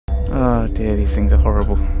Oh dear, these things are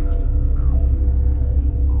horrible.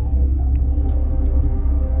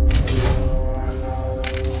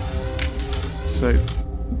 So,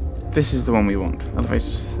 this is the one we want.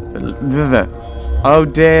 Elevators. Oh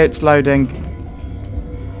dear, it's loading.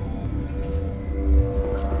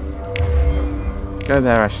 Go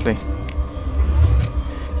there, Ashley.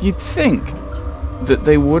 You'd think that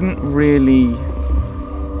they wouldn't really...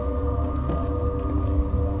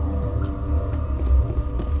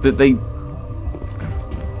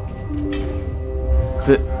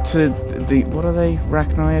 what are they?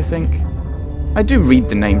 Rachni, I think? I do read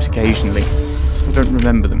the names occasionally, just I don't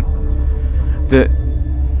remember them. That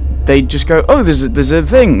they just go, oh, there's a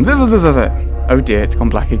thing. Oh dear, it's gone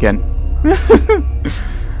black again.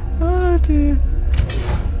 Oh dear.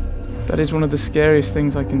 That is one of the scariest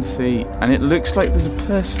things I can see, and it looks like there's a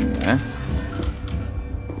person there.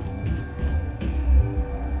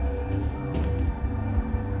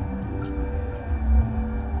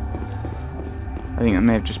 I think that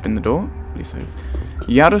may have just been the door. Please hope.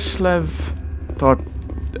 Yaroslav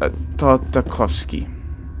Tartakovsky.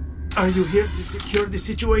 Are you here to secure the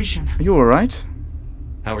situation? Are you alright?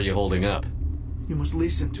 How are you holding up? You must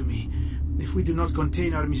listen to me. If we do not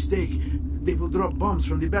contain our mistake, they will drop bombs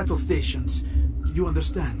from the battle stations. You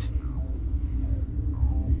understand?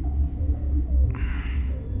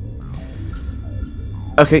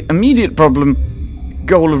 Okay, immediate problem.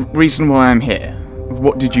 Goal of reason why I'm here.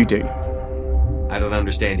 What did you do? I don't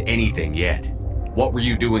understand anything yet. What were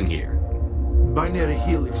you doing here? Binary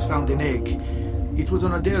Helix found an egg. It was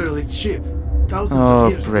on a derelict ship. Thousands of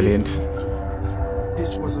years brilliant. Drift.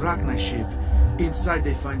 This was Rachni's ship. Inside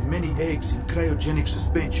they find many eggs in cryogenic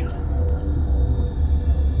suspension.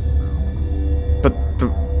 But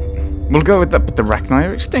we'll go with that, but the Rachni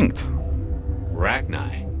are extinct.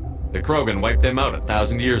 Rachni? The Krogan wiped them out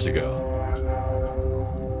 1,000 years ago.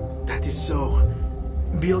 That is so.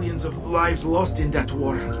 Billions of lives lost in that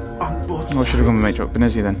war, on both sides. I should have gone with Major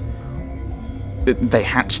Benezzi then. They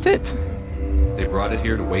hatched it? They brought it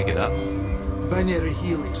here to wake it up? Binary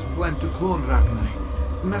Helix planned to clone Rachni,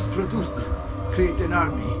 mass produce them, create an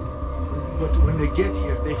army. But when they get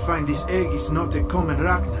here, they find this egg is not a common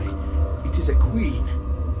Rachni. It is a queen.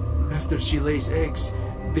 After she lays eggs,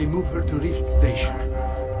 they move her to Rift Station.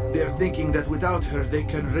 They are thinking that without her, they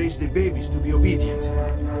can raise the babies to be obedient.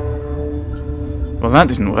 Well, that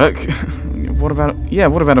didn't work. What about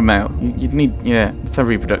a male? You'd need, yeah, that's how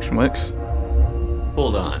reproduction works.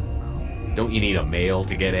 Hold on. Don't you need a male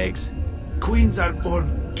to get eggs? Queens are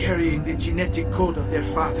born carrying the genetic code of their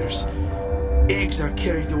fathers. Eggs are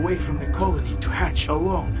carried away from the colony to hatch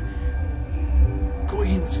alone.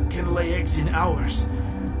 Queens can lay eggs in hours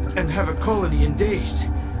and have a colony in days.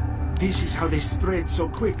 This is how they spread so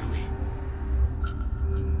quickly.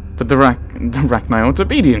 But the Rachni aren't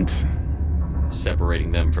obedient.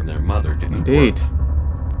 Separating them from their mother didn't Indeed.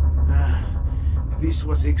 work. This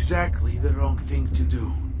was exactly the wrong thing to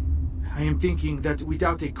do. I am thinking that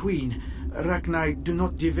without a queen, Rachni do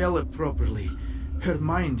not develop properly. Her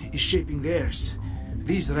mind is shaping theirs.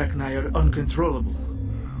 These Rachni are uncontrollable.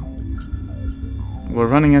 We're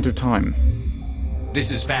running out of time.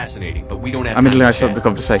 This is fascinating, but we don't have Admittedly, I time to stopped the chat.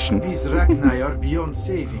 conversation. These Rachni are beyond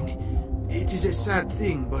saving. It is a sad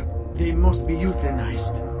thing, but they must be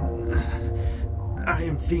euthanized. I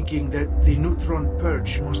am thinking that the neutron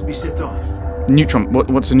purge must be set off. Neutron.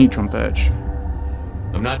 What's a neutron purge?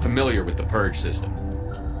 I'm not familiar with the purge system.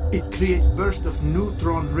 It creates bursts of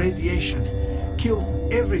neutron radiation, kills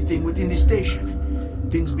everything within the station.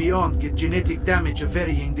 Things beyond get genetic damage of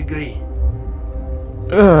varying degree.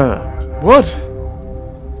 What?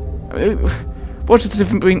 What's the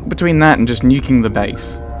difference between that and just nuking the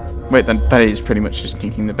base? Wait, that is pretty much just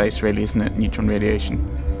nuking the base, really, isn't it? Neutron radiation.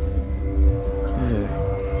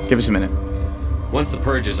 Give us a minute. Once the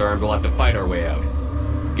purge is armed, we'll have to fight our way out.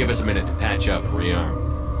 Give us a minute to patch up and rearm.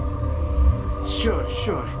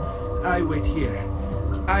 Sure. I wait here.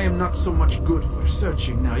 I am not so much good for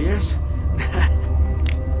searching now, yes?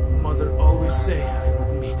 Mother always say I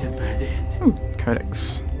would meet a bad end. Ooh,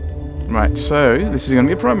 codex. Right, so this is going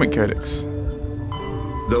to be a primary codex.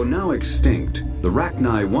 Though now extinct, the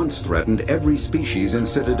Rachni once threatened every species in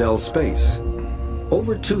Citadel space.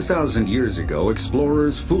 Over 2,000 years ago,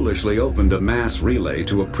 explorers foolishly opened a mass relay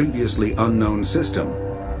to a previously unknown system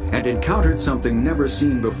and encountered something never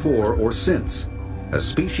seen before or since, a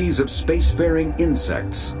species of spacefaring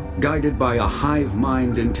insects guided by a hive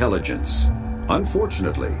mind intelligence.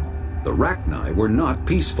 Unfortunately, the Rachni were not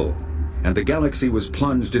peaceful, and the galaxy was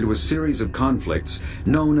plunged into a series of conflicts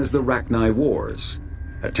known as the Rachni Wars.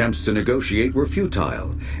 Attempts to negotiate were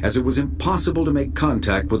futile, as it was impossible to make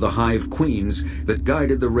contact with the hive queens that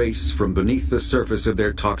guided the race from beneath the surface of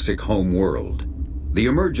their toxic home world. The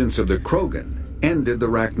emergence of the Krogan ended the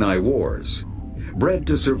Rachni Wars. Bred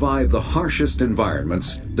to survive the harshest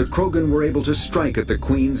environments, the Krogan were able to strike at the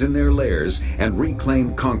queens in their lairs and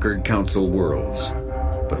reclaim conquered Council worlds.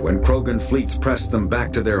 But when Krogan fleets pressed them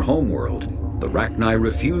back to their homeworld, the Rachni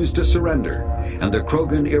refused to surrender, and the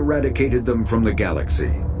Krogan eradicated them from the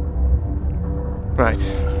galaxy. Right.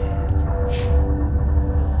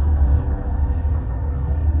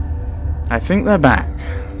 I think they're back.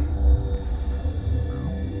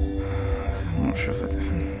 I'm not sure if that's...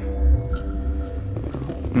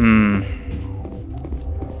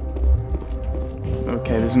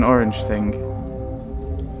 Okay, there's an orange thing.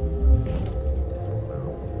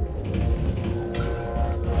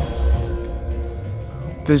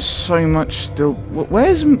 There's so much still...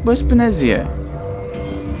 Where's Benezia?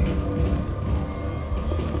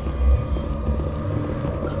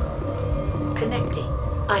 Connecting.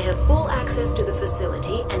 I have full access to the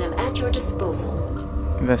facility and am at your disposal.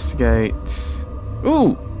 Investigate...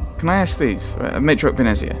 Ooh! Can I ask these? Matriarch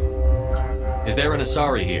Benezia. Is there an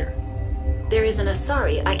Asari here? There is an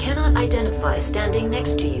Asari I cannot identify standing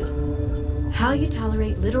next to you. How you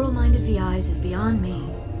tolerate literal-minded VIs is beyond me.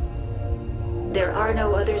 There are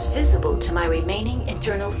no others visible to my remaining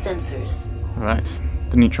internal sensors. Right.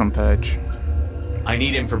 The neutron purge. I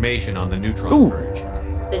need information on the neutron purge.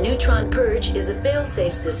 The neutron purge is a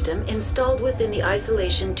fail-safe system installed within the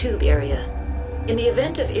isolation tube area. In the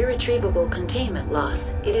event of irretrievable containment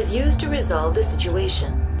loss, it is used to resolve the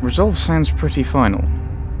situation. Resolve sounds pretty final.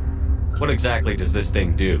 What exactly does this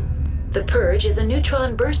thing do? The purge is a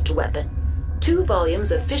neutron burst weapon. 2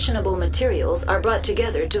 volumes of fissionable materials are brought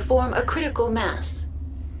together to form a critical mass.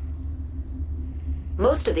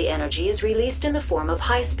 Most of the energy is released in the form of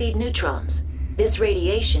high-speed neutrons. This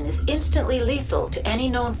radiation is instantly lethal to any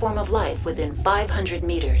known form of life within 500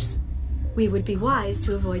 meters. We would be wise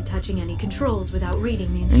to avoid touching any controls without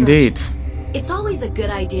reading the instructions. Indeed. It's always a good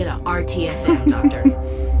idea to RTFM, Doctor.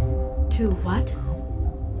 To what?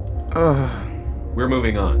 We're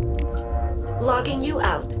moving on. Logging you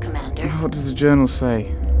out, Commander. What does the journal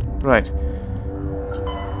say? Right.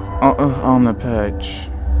 On the purge.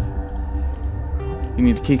 You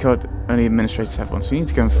need a keycard, only administrators have one, so you need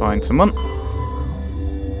to go and find someone.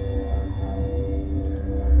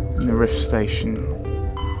 In the Rift Station.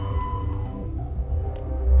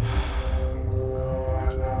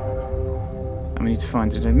 And we need to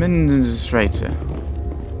find an administrator.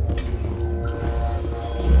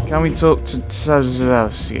 Can we talk to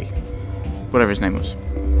Sazowski? Whatever his name was.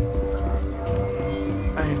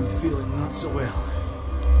 I am feeling not so well.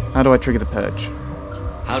 How do I trigger the purge?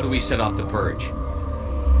 How do we set off the purge?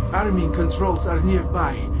 Arming controls are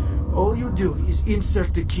nearby. All you do is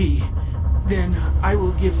insert the key. Then I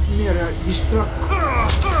will give Mira destruct.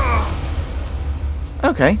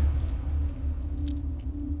 Okay.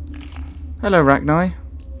 Hello, Rachni.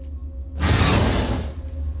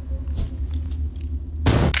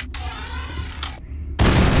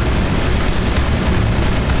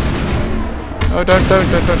 Oh, don't.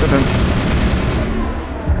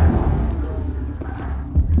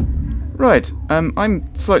 Right, I'm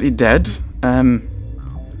slightly dead. At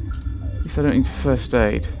least I don't need to first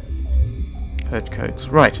aid. Purge codes.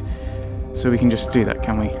 Right. So we can just do that,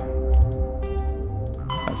 can we?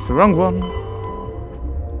 That's the wrong one.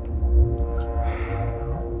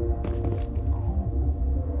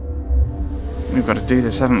 We've got to do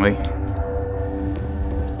this, haven't we?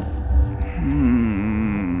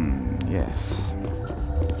 Yes.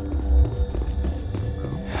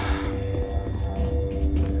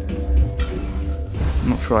 I'm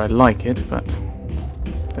not sure I like it, but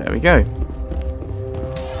there we go.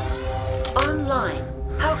 Online.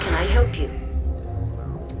 How can I help you?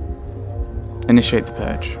 Initiate the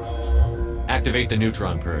purge. Activate the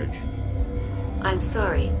neutron purge. I'm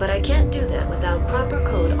sorry, but I can't do that without proper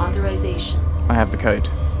code authorization. I have the code.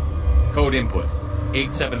 Code input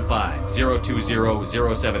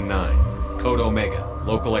 875-020-079. Code Omega.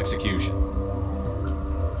 Local execution.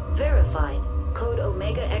 Verified. Code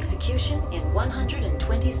Omega execution in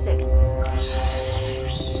 120 seconds.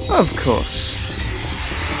 Of course.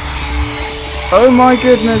 Oh my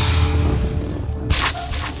goodness!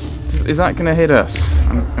 Is that going to hit us?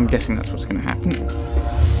 I'm guessing that's what's going to happen.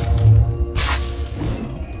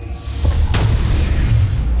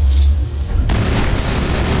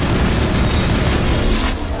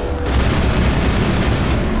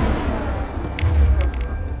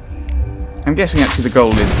 I'm guessing actually the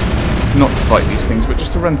goal is not to fight these things, but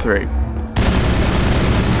just to run through.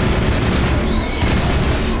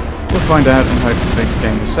 We'll find out and hope the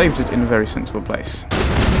game has saved it in a very sensible place.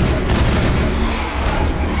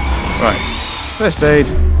 Right, first aid.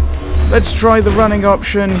 Let's try the running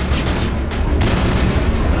option.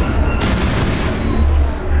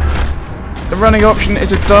 The running option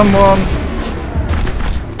is a dumb one.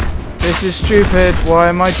 This is stupid. Why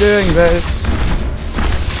am I doing this?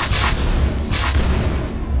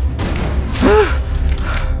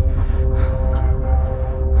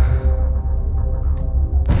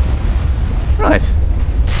 Right.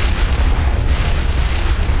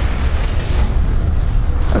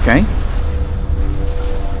 Okay.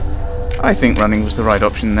 I think running was the right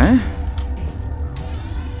option there.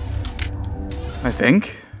 I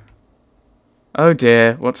think. Oh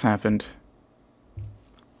dear, what's happened?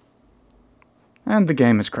 And the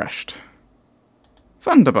game has crashed.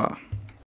 Wunderbar.